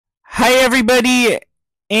Hi everybody,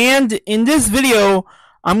 and in this video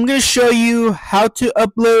I'm going to show you how to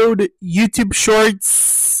upload YouTube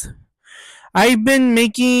shorts. I've been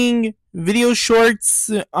making video shorts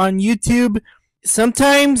on YouTube.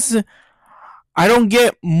 Sometimes I don't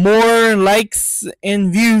get more likes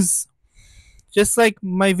and views just like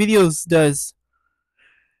my videos does.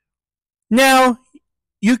 Now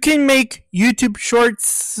you can make YouTube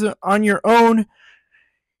shorts on your own.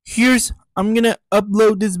 I'm gonna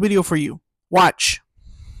upload this video for you. Watch.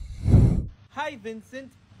 Hi Vincent.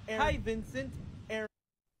 Aaron.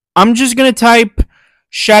 I'm just gonna type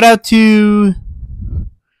shout out to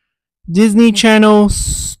Disney Channel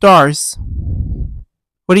stars.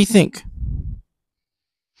 What do you think?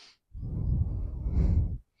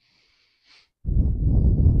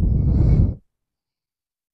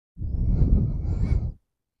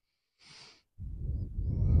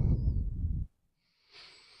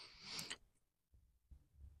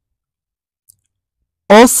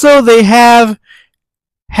 Also, they have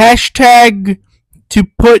hashtag to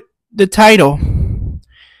put the title.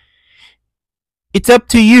 It's up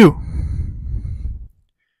to you.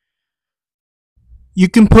 You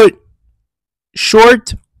can put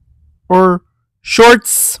short or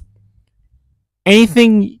shorts,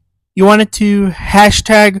 anything you wanted to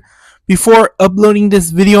hashtag before uploading this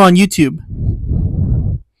video on YouTube.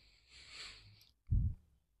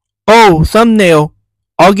 Oh, thumbnail.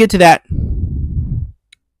 I'll get to that.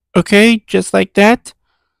 Okay, just like that.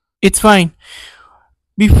 It's fine.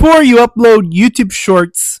 Before you upload YouTube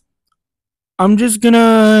shorts, I'm just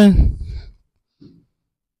gonna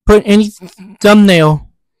put any thumbnail.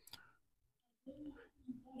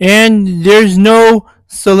 And there's no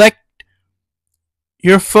select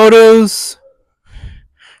your photos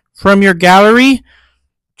from your gallery.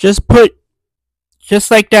 Just put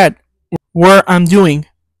just like that where I'm doing.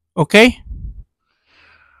 Okay?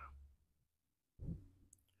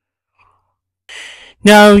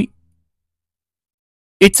 Now,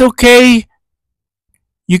 it's okay.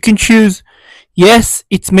 You can choose yes,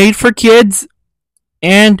 it's made for kids,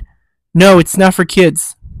 and no, it's not for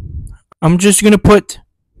kids. I'm just gonna put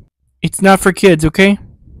it's not for kids, okay?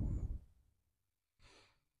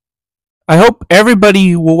 I hope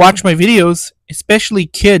everybody will watch my videos, especially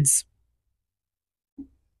kids.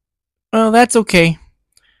 Well, that's okay.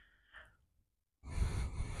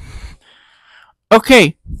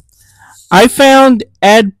 Okay, I found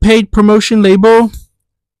add paid promotion label,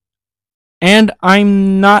 and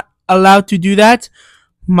I'm not allowed to do that.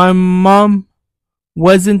 My mom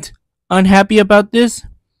wasn't unhappy about this.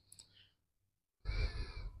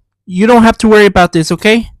 You don't have to worry about this,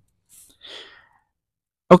 okay?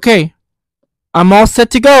 Okay, I'm all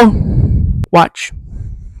set to go. Watch.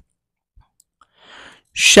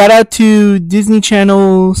 Shout out to Disney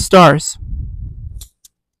Channel stars.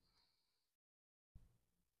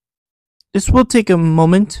 This will take a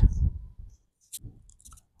moment.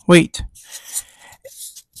 Wait.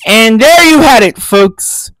 And there you had it,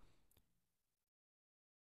 folks.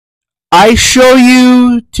 I show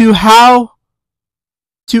you to how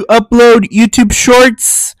to upload YouTube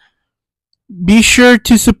shorts. Be sure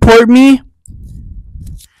to support me.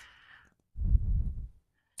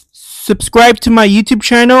 Subscribe to my YouTube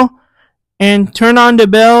channel and turn on the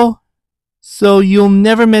bell so you'll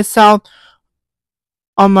never miss out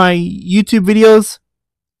on my YouTube videos.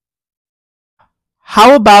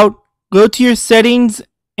 How about go to your settings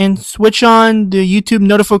and switch on the YouTube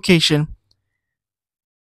notification.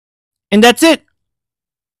 And that's it.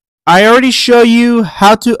 I already show you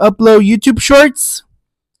how to upload YouTube shorts.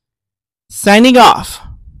 Signing off.